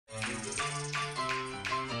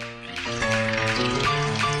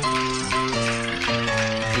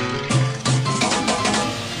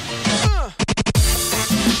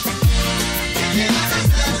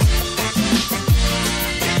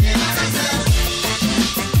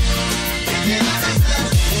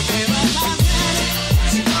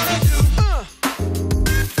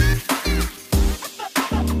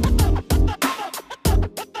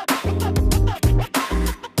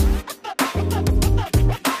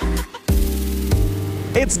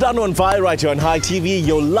It's Danu on Fire right here on High TV,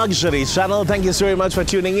 your luxury channel. Thank you so very much for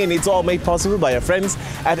tuning in. It's all made possible by our friends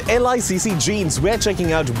at LICC Jeans. We're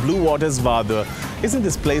checking out Blue Waters Vadur. Isn't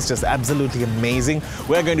this place just absolutely amazing?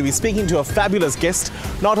 We're going to be speaking to a fabulous guest.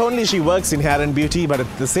 Not only she works in hair and beauty, but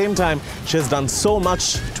at the same time, she has done so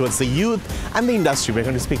much towards the youth and the industry. We're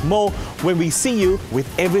going to speak more when we see you with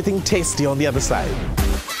everything tasty on the other side.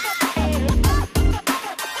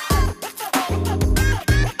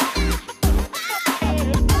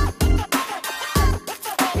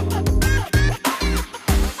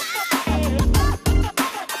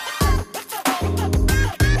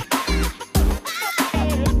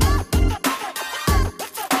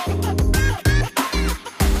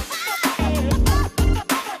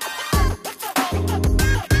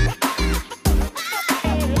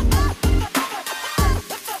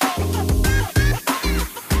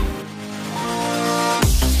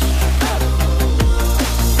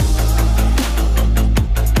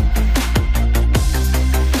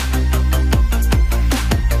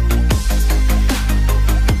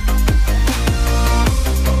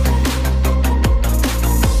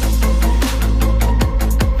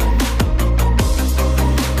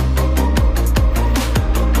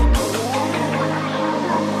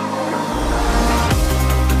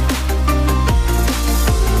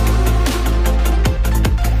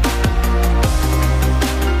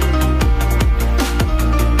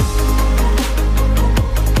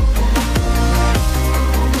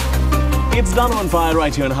 It's Danu on Fire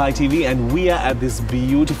right here on High TV, and we are at this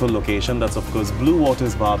beautiful location. That's of course Blue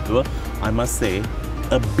Waters Vadur. I must say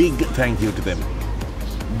a big thank you to them.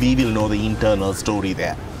 We will know the internal story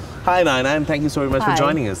there. Hi Nayana, and thank you so very much for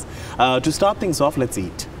joining us. To start things off, let's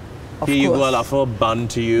eat. Here you go, I'll offer a bun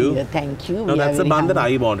to you. Yeah, thank you. No, that's the bun that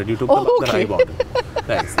I wanted. You took the bun that I wanted.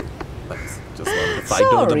 Thanks. Just wanted to fight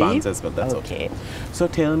over the buns as well. That's okay. So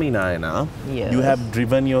tell me, Nayana, you have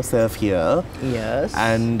driven yourself here. Yes.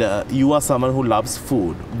 And you are someone who loves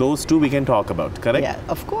food. Those two we can talk about, correct? Yeah,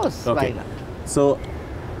 of course. Okay. Why not? So,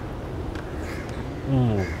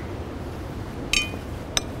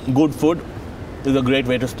 good food is a great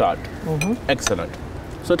way to start. Excellent.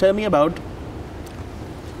 So tell me about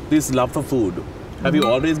this love for food. Have you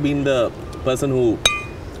always been the person who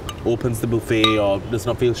opens the buffet or does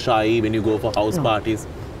not feel shy when you go for house parties?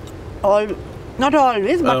 Not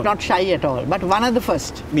always, but not shy at all. But one of the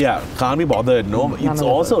first. Yeah, can't be bothered, no? It's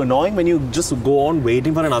also annoying when you just go on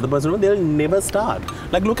waiting for another person. They'll never start.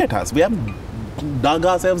 Like, look at us. We have dug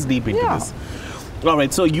ourselves deep into this. All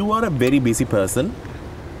right, so you are a very busy person.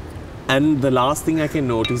 And the last thing I can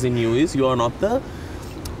notice in you is you are not the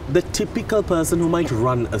typical person who might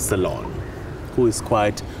run a salon, who is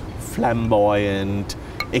quite flamboyant,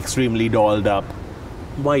 extremely dolled up.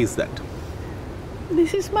 Why is that?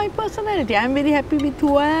 This is my personality. I'm very happy with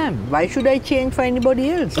who I am. Why should I change for anybody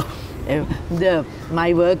else?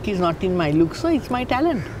 My work is not in my looks, so it's my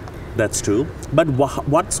talent. That's true. But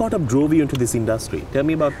what sort of drove you into this industry? Tell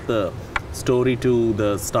me about the story to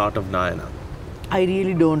the start of Nayana. I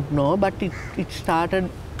really don't know, but it started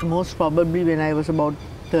most probably when I was about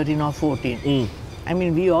 13 or 14. I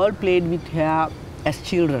mean, we all played with hair as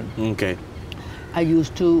children. Okay.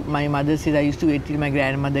 My mother said I used to wait till my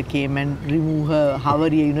grandmother came and remove her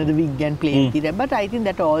hover, you know, the wig and play with it. But I think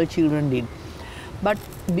that all children did. But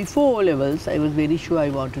before O levels, I was very sure I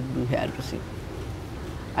wanted to do hairdressing.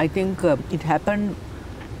 I think it happened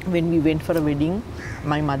when we went for a wedding.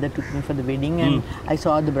 My mother took me for the wedding and I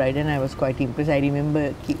saw the bride and I was quite impressed. I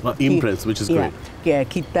remember... impressed, which is great. Yeah,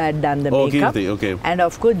 Kita had done the makeup. Kirti, okay. And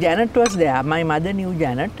of course, Janet was there. My mother knew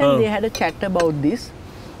Janet and they had a chat about this.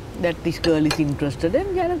 That this girl is interested,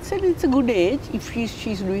 and Janet said it's a good age. If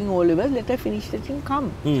she's doing O levels, let her finish the thing,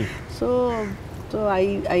 come. So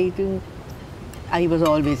I think I was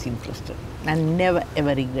always interested and never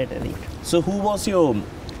ever regretted it. So who was your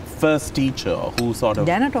first teacher? Who sort of?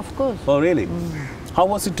 Janet, of course. Oh really? How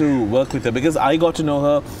was it to work with her? Because I got to know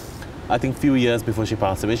her, I think, few years before she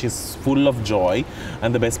passed away. She's full of joy,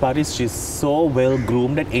 and the best part is she's so well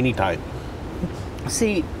groomed at any time.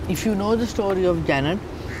 See, if you know the story of Janet,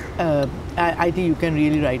 I think you can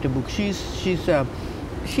really write a book. She's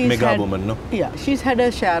mega woman, no? Yeah, she's had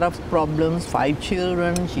a share of problems, 5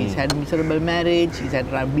 children, she's had miserable marriage, she's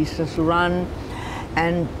had a business to run,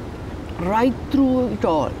 and right through it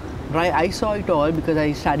all, I saw it all because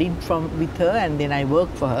I studied with her and then I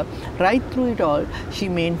worked for her. Right through it all, she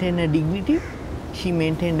maintained her dignity. She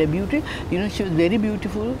maintained her beauty. You know, she was very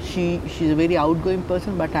beautiful. She's a very outgoing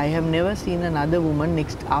person, but I have never seen another woman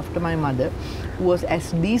after my mother who was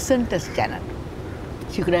as decent as Janet.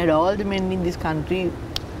 She could have had all the men in this country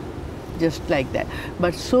just like that.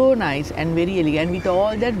 But so nice and very elegant. With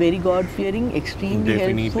all that, very God-fearing, extremely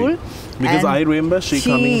helpful. Because I remember she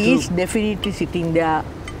coming to... She is definitely sitting there.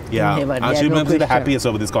 Yeah, she no must be the happiest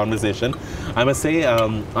over this conversation. I must say,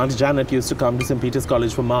 Aunt Janet used to come to St. Peter's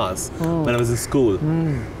College for Mass when I was in school.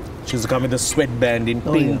 She used to come with a sweatband in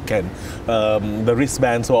pink and the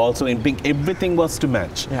wristbands were also in pink. Everything was to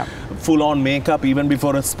match. Yeah. Full on makeup even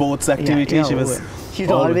before a sports activity. She's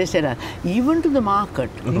always said that. Even to the market,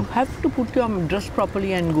 you have to put your dress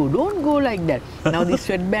properly and go. Don't go like that. Now this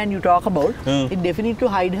sweatband you talk about, it definitely to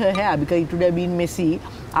hide her hair because it would have been messy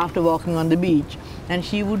after walking on the beach. And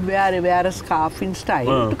she would wear a scarf in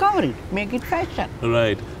style to cover it, make it fashion.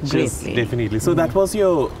 Right, yes, definitely. So that was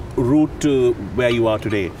your route to where you are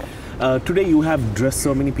today. Today you have dressed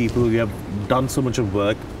so many people, you have done so much of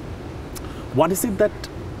work. What is it that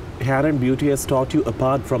hair and beauty has taught you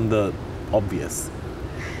apart from the obvious?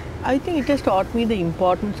 I think it has taught me the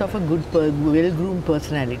importance of a good, well-groomed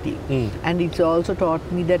personality. And it's also taught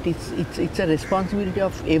me that it's a responsibility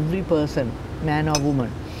of every person, man or woman.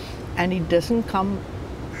 And it doesn't come,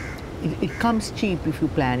 it comes cheap if you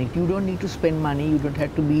plan it. You don't need to spend money, you don't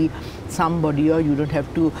have to be somebody, or you don't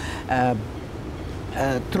have to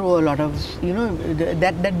throw a lot of,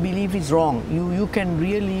 that belief is wrong. You can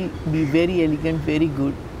really be very elegant, very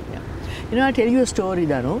good. Yeah. I'll tell you a story,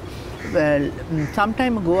 Danu. Well, some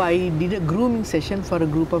time ago, I did a grooming session for a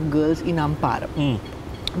group of girls in Ampara.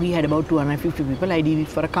 We had about 250 people. I did it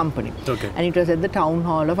for a company. And it was at the town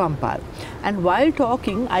hall of Ampara. And while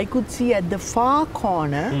talking, I could see at the far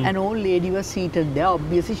corner, an old lady was seated there.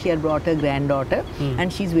 Obviously, she had brought her granddaughter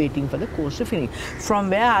and she's waiting for the course to finish. From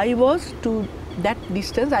where I was to that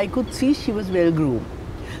distance, I could see she was well groomed.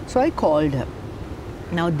 So I called her.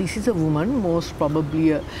 Now, this is a woman, most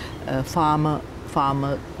probably a farmer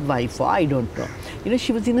wife, or I don't know.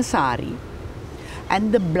 She was in a sari.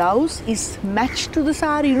 And the blouse is matched to the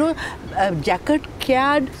sari, a jacket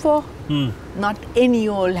cared for, not any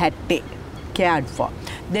old hat cared for.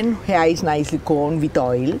 Then hair is nicely combed with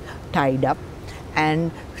oil, tied up,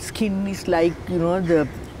 and skin is like, the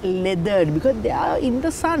leathered because they are in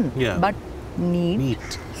the sun, but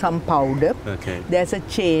neat, some powder. There's a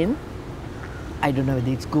chain. I don't know whether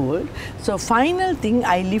it's gold. So final thing,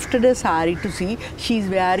 I lifted her sari to see she's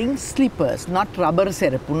wearing slippers, not rubber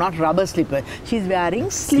serapu, not rubber slippers. She's wearing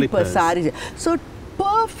slippers. Sari. So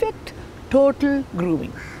perfect, total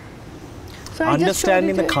grooming. So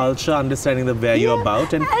understanding the culture, understanding the where you're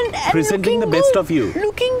about, and presenting the best of you.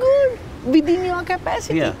 Looking good within your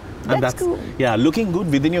capacity. That's cool. Yeah, looking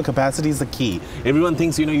good within your capacity is the key. Everyone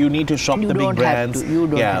thinks, you need to shop the big brands. You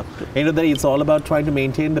don't have to. That it's all about trying to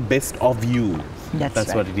maintain the best of you. That's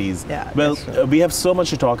right. What it is. Yeah, well, we have so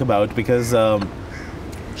much to talk about because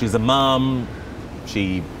she's a mom,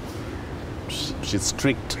 she's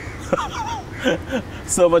strict.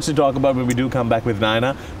 So much to talk about when we do come back with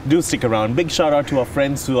Nayana. Do stick around. Big shout out to our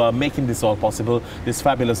friends who are making this all possible. This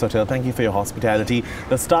fabulous hotel. Thank you for your hospitality.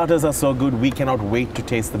 The starters are so good. We cannot wait to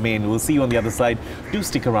taste the main. We'll see you on the other side. Do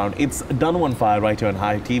stick around. It's Danu on Fire right here on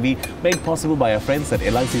High TV, made possible by our friends at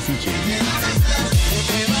LICC Change.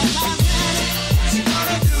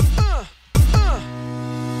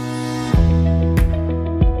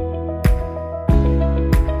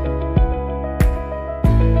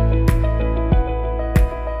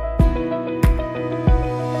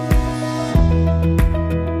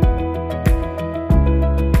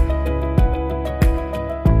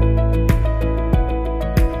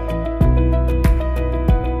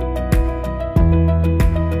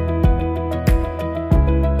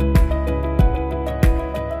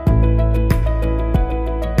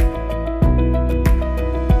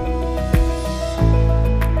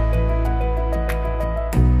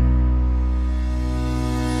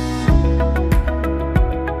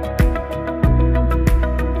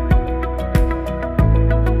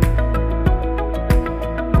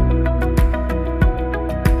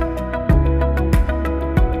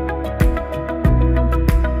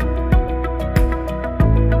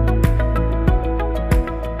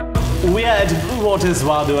 Waters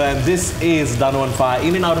Vadu, and this is Danu on Fire,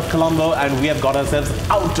 in and out of Colombo, and we have got ourselves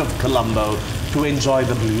out of Colombo to enjoy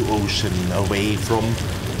the blue ocean away from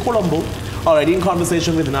Colombo. Already in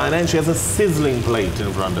conversation with Nayana, and she has a sizzling plate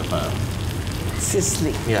in front of her.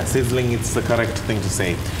 Sizzling. Yeah, sizzling, it's the correct thing to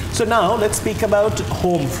say. So now let's speak about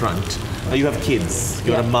home front. You have kids,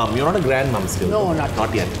 you're a mum, you're not a grandmum still. No,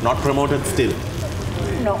 not yet. Not promoted still.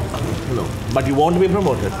 No. But you want to be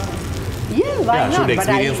promoted. Yeah, why not? But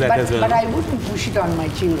I wouldn't push it on my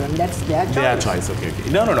children. That's their choice. Their choice, okay.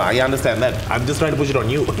 No, I understand that. I'm just trying to push it on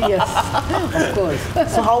you. Yes, of course.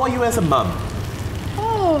 So how are you as a mum?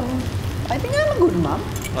 Oh, I think I'm a good mum.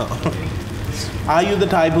 Are you the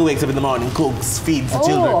type who wakes up in the morning, cooks, feeds the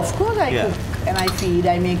children? Oh, of course I cook and I feed.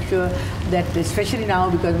 I make sure that, especially now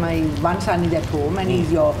because my one son is at home and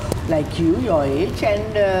he's like your age,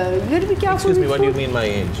 and you have to be careful. Excuse me, with what do you food. mean my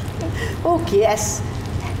age? Okay, as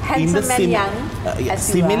handsome and young as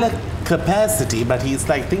similar you capacity, but he's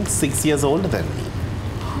like, I think 6 years older than me.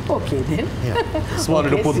 are. Okay then. Yeah. Just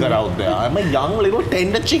wanted to put that out there. I'm a young little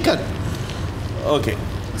tender chicken. Okay.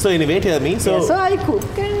 So anyway, tell me. So I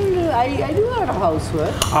cook and I do a lot of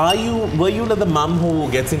housework. Were you the mum who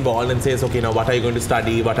gets involved and says, okay, now what are you going to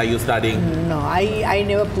study? What are you studying? No, I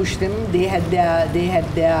never pushed them. They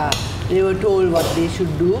were told what they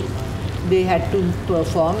should do. They had to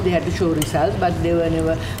perform, they had to show results, but they were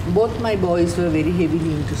never. Both my boys were very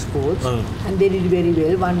heavily into sports and they did very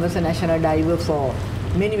well. One was a national diver for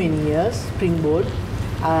many years, springboard,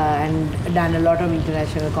 and done a lot of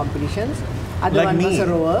international competitions. Other Like one me. was a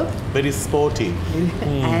rower. Very sporty.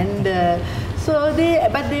 And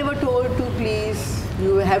but they were told to please,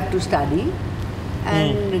 you have to study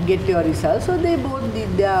and get your results. So they both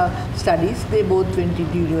did their studies. They both went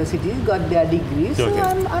into universities, got their degrees. So Okay.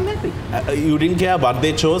 I'm happy. You didn't care what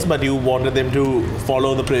they chose, but you wanted them to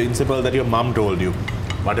follow the principle that your mum told you.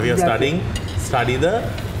 Whatever you're Exactly. study the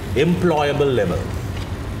employable level.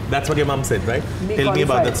 That's what your mum said, right? Be Tell me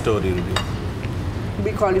about qualified. that story.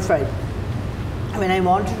 Be qualified. When I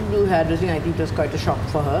wanted to do hairdressing, I think it was quite a shock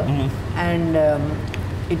for her. And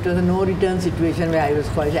it was a no-return situation where I was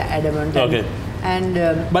quite adamant. Okay.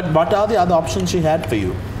 But what are the other options she had for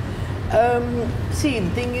you? See, the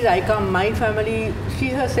thing is, my family, she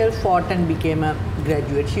herself fought and became a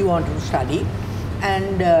graduate. She wanted to study.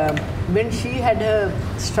 And when she had her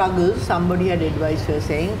struggles, somebody had advised her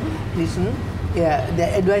saying, listen,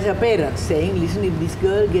 they advised her parents saying, listen, if this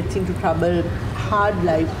girl gets into trouble, hard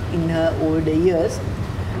life in her older years,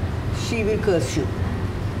 she will curse you.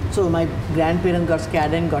 So my grandparents got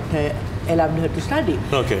scared and allowed her to study,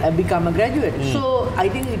 become a graduate. So I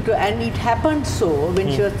think it happened so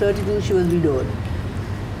when she was 32, she was widowed.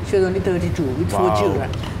 She was only 32 with 4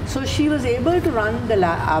 children. So she was able to run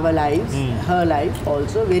our lives, her life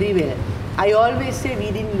also very well. I always say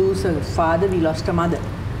we didn't lose a father, we lost a mother.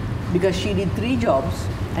 Because she did 3 jobs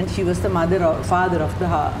and she was the father of the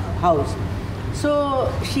house. So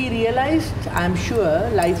she realized, I'm sure,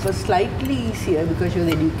 life was slightly easier because she was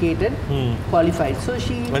educated, qualified. So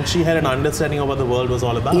And she had an understanding of what the world was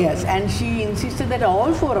all about. Yes, and she insisted that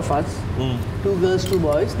all 4 of us, 2 girls, 2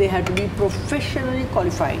 boys, they had to be professionally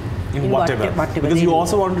qualified. In whatever. Because you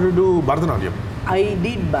also wanted to do Bharatanatyam. I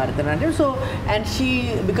did Bharatanatyam. So, and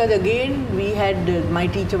because again we had, my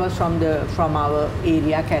teacher was from our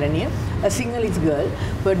area, Karaniya, a Sinhalese girl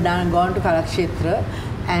who had gone to Kalakshetra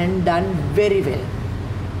and done very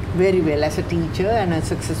well as a teacher and a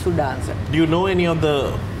successful dancer. Do you know any of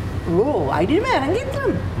the... Oh, I did my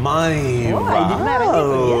Arangetram. I did my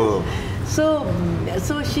Arangetram, yes.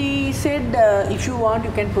 So she said, if you want,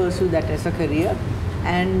 you can pursue that as a career.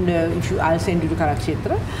 And I'll send you to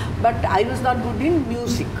Kalakshetra. But I was not good in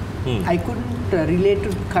music. I couldn't relate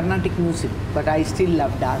to Carnatic music, but I still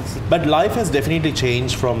love dancing. But life has definitely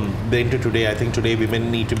changed from then to today. I think today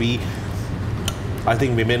women need to be... I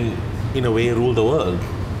think women, in a way, rule the world.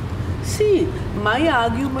 See, my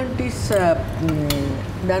argument is,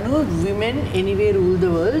 Danu, women anyway rule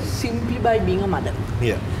the world simply by being a mother.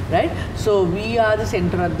 Yeah. Right? So we are the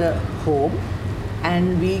center of the home.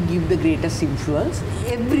 And we give the greatest influence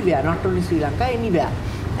everywhere, not only Sri Lanka, anywhere.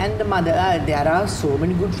 And the mother, there are so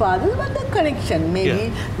many good fathers, but the connection,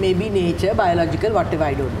 maybe nature, biological, whatever,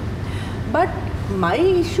 I don't know. But my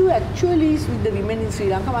issue actually is with the women in Sri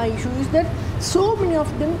Lanka, my issue is that so many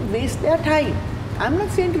of them waste their time. I'm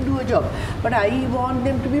not saying to do a job, but I want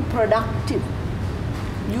them to be productive.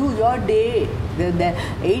 Your day, the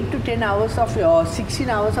 8 to 10 hours of 16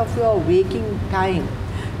 hours of your waking time,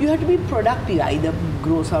 you have to be productive, either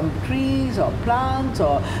grow some trees or plants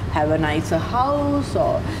or have a nicer house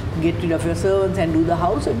or get rid of your servants and do the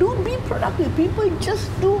house. Don't be productive. People just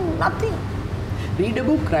do nothing. Read a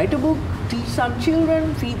book, write a book, teach some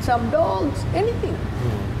children, feed some dogs, anything.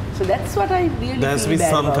 So that's what I really there has to be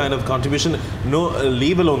some kind of contribution. No,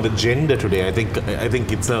 leave alone the gender today. I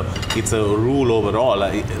think it's a rule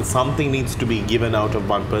overall. Something needs to be given out of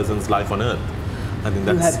one person's life on earth. I think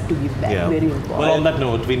that's... You have to give back, very important. Well, on that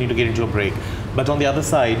note, we need to get into a break. But on the other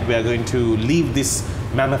side, we are going to leave this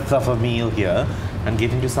mammoth of a meal here and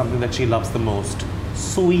get into something that she loves the most.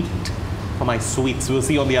 Sweet. For my sweets. We'll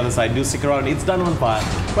see you on the other side. Do stick around. It's Danu on Fire,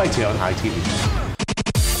 right here on ITV.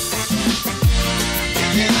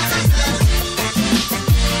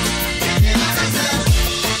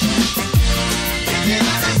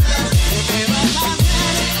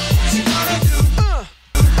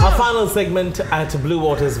 final segment at Blue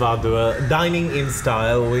Waters Vadua, dining in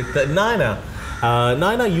style with Nayana.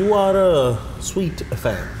 Nayana, you are a sweet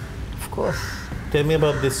fan. Of course. Tell me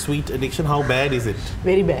about this sweet addiction. How bad is it?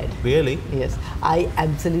 Very bad. Really? Yes. I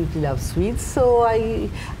absolutely love sweets, so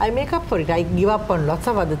I make up for it. I give up on lots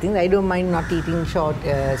of other things. I don't mind not eating short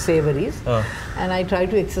savories. And I try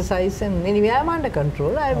to exercise, and anyway, I'm under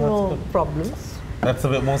control. I have no problems. That's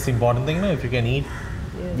the most important thing, no? If you can eat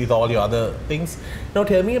with all your other things. Now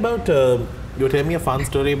tell me about, tell me a fun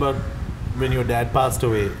story about when your dad passed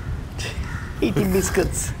away. Eating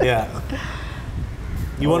biscuits. Yeah.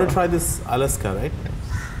 You want to try this Alaska, right?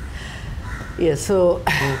 Yes, so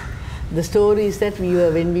the story is that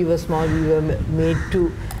when we were small, we were made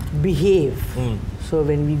to behave. So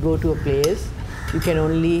when we go to a place, you can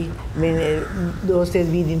only, those days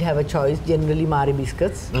we didn't have a choice, generally Mari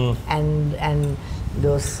biscuits and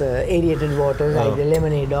those aerated waters, either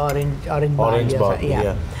lemonade or orange barley.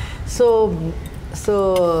 Yeah. So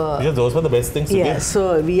because those were the best things to give.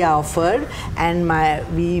 So we are offered, and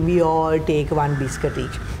we all take one biscuit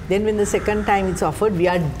each. Then when the second time it's offered, we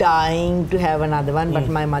are dying to have another one, but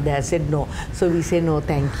my mother has said no. So we say no,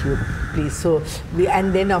 thank you, please. So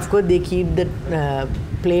and then of course they keep the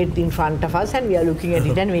plate in front of us, and we are looking at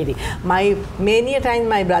it and waiting. Many a time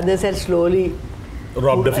my brothers had slowly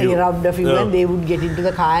robbed a few, and they would get into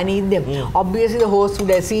the car and eat them. Obviously the host would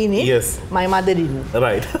have seen it. Yes. My mother didn't.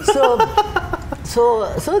 Right.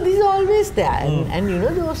 So this is always there, and you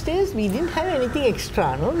know, those days we didn't have anything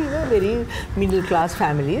extra, no? We were very middle class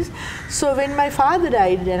families. So when my father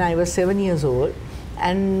died, and I was 7 years old,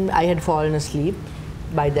 and I had fallen asleep.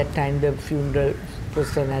 By that time the funeral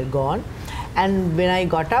procession had gone, and when I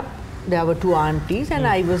got up, there were two aunties, and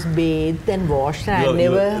I was bathed and washed, and they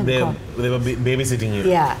were babysitting you.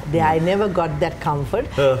 Yeah, I never got that comfort.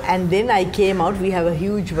 And then I came out. We have a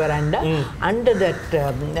huge veranda. Under that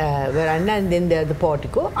veranda, and then there's the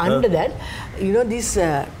portico. Under that, you know, these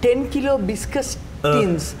 10-kilo biscuit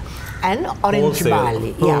tins and orange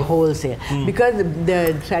barley. Yeah, wholesale. Because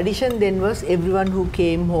the tradition then was everyone who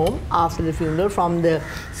came home after the funeral from the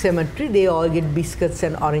cemetery, they all get biscuits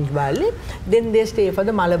and orange barley. Then they stay for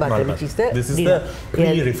the malabata, which is the This is dinner. the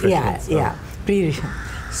pre-refreshments. Pre-refreshment.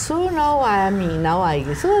 So now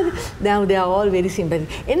so now they are all very simple.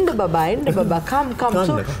 Enda baba, come.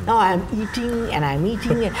 So now I am eating and I'm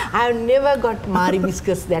eating. And I have never got Mari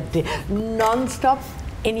biscuits that day. Non-stop.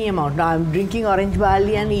 Any amount. Now I'm drinking orange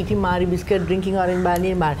barley and eating Mari biscuit, drinking orange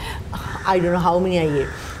barley and Mari. I don't know how many I ate.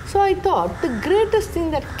 So I thought the greatest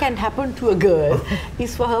thing that can happen to a girl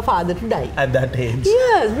is for her father to die. At that age.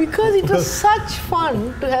 Yes, because it was such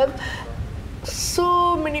fun to have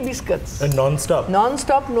so many biscuits. And non-stop.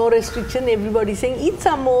 Non-stop, no restriction. Everybody saying, eat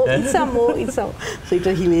some more, eat some more, eat some more. So it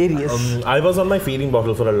was hilarious. I was on my feeding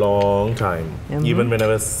bottle for a long time. Even when I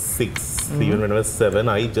was 6. Even when I was 7,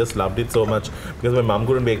 I just loved it so much because my mom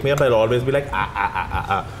couldn't wake me up. I'll always be like,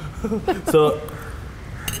 So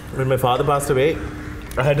when my father passed away,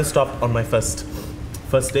 I had to stop on my first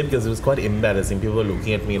day because it was quite embarrassing. People were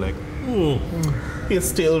looking at me like, he's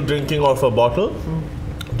still drinking off a bottle.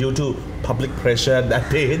 Due to public pressure at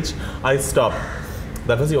that age, I stopped.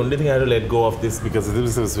 That was the only thing I had to let go of this because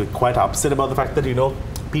I was quite upset about the fact that, you know,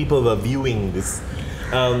 people were viewing this.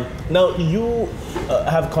 Now, you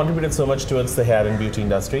have contributed so much towards the hair and beauty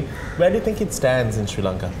industry. Where do you think it stands in Sri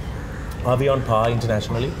Lanka? Are we on par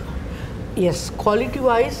internationally? Yes,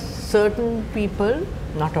 quality-wise, certain people,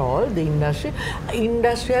 not all, the industry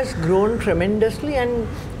has grown tremendously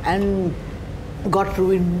and got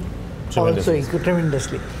ruined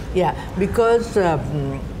tremendously. Yeah, because we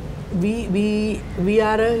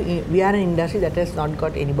are an industry that has not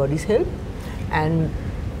got anybody's help, and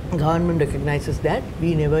government recognizes that.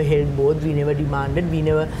 We never held boards, we never demanded,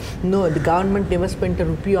 the government never spent a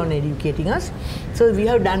rupee on educating us. So we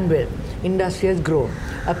have done well. Industry has grown.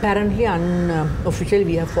 Apparently, unofficially,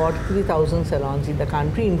 we have 43,000 salons in the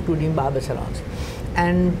country, including barber salons.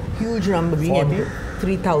 And huge number being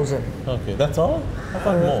 3,000. Okay, that's all? I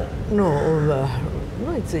thought more.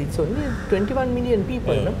 No, it's only 21 million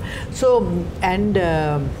people. No? So, and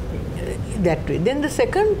that way. Then the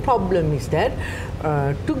second problem is that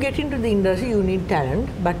to get into the industry, you need talent,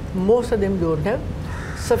 but most of them don't have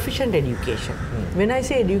sufficient education. When I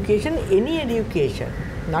say education, any education,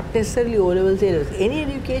 not necessarily O-levels, A-levels, any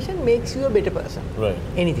education makes you a better person. Right.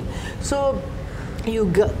 Anything. So,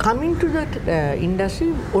 you come into the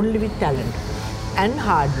industry only with talent and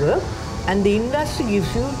hard work, and the industry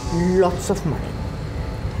gives you lots of money.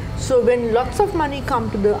 So when lots of money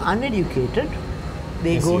come to the uneducated,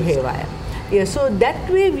 they go haywire. Yeah, so that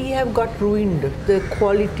way we have got ruined. The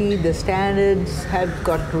quality, the standards have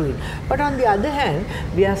got ruined. But on the other hand,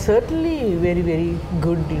 we are certainly very, very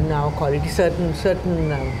good in our quality. Certain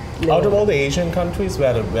level. Out of all the Asian countries,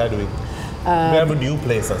 where would you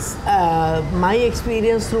place us? My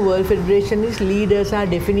experience through World Federation is leaders are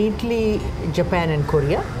definitely Japan and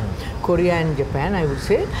Korea. Korea and Japan, I would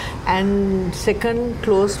say. And second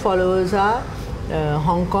close followers are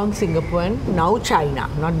Hong Kong, Singapore, and now China.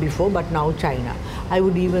 Not before, but now China. I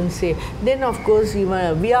would even say. Then, of course,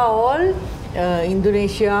 we are all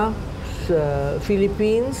Indonesia,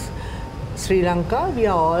 Philippines, Sri Lanka. We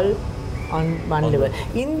are all on one level.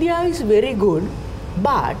 India is very good,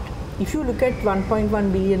 but if you look at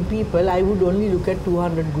 1.1 billion people, I would only look at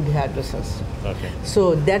 200 good hairdressers. Okay.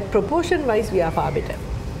 So that proportion-wise, we are far better.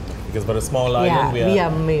 Because for a small island, we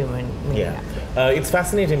are it's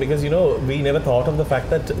fascinating because, we never thought of the fact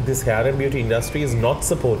that this hair and beauty industry is not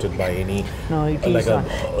supported by any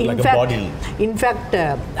body. In fact,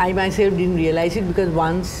 I myself didn't realize it because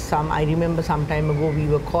I remember some time ago, we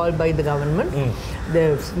were called by the government,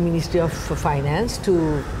 the Ministry of Finance,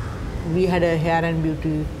 we had a hair and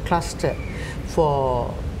beauty cluster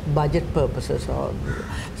for budget purposes.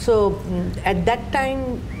 So at that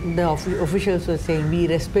time, the officials were saying, we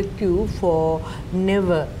respect you for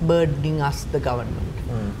never burdening us, the government,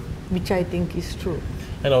 which I think is true.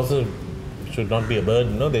 And also, should not be a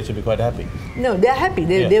burden, no? They should be quite happy. No, they are happy.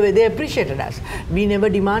 They appreciated us. We never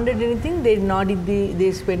demanded anything. Nor did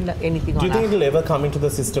they spend anything on us. Do you think it will ever come into the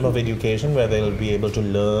system of education where they will be able to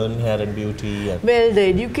learn hair and beauty? Well, the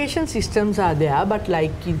education systems are there, but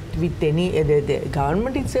like with any, the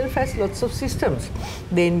government itself has lots of systems.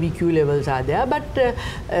 The NVQ levels are there, but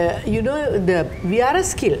we are a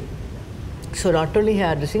skill. So not only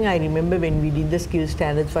hairdressing, I remember when we did the skill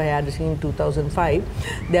standards for hairdressing in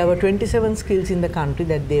 2005, there were 27 skills in the country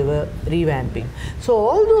that they were revamping. So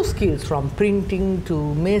all those skills, from printing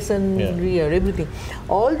to masonry or everything,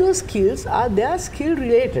 all those skills they are skill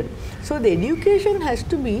related. So the education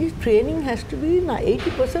training has to be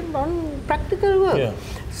 80% on practical work. Yeah.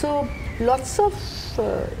 So lots of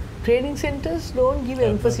training centers don't give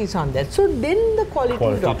emphasis on that. So then the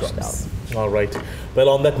quality drops down. All right. Well,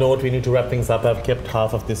 on that note, we need to wrap things up. I've kept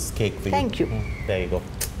half of this cake for you. Thank you. There you go.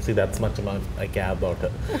 See, that's much amount I care about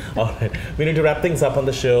her. All right. We need to wrap things up on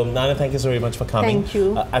the show. Nayana, thank you so very much for coming. Thank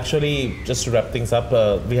you. Actually, just to wrap things up,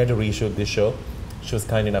 we had to reshoot this show. She was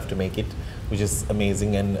kind enough to make it, which is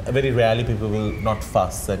amazing. And very rarely people will not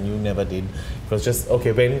fuss, and you never did. It was just,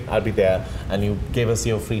 okay, when I'll be there. And you gave us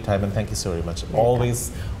your free time, and thank you so very much.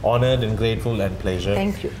 Always honored and grateful and pleasure.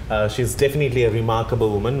 Thank you. She's definitely a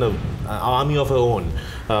remarkable woman, an army of her own.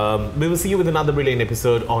 We will see you with another brilliant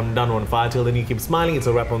episode on Danu on Fire. Till then, you keep smiling. It's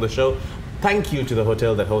a wrap on the show. Thank you to the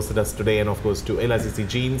hotel that hosted us today, and of course to LICC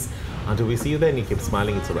Jeans. Until we see you then, you keep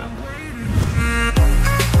smiling. It's a wrap.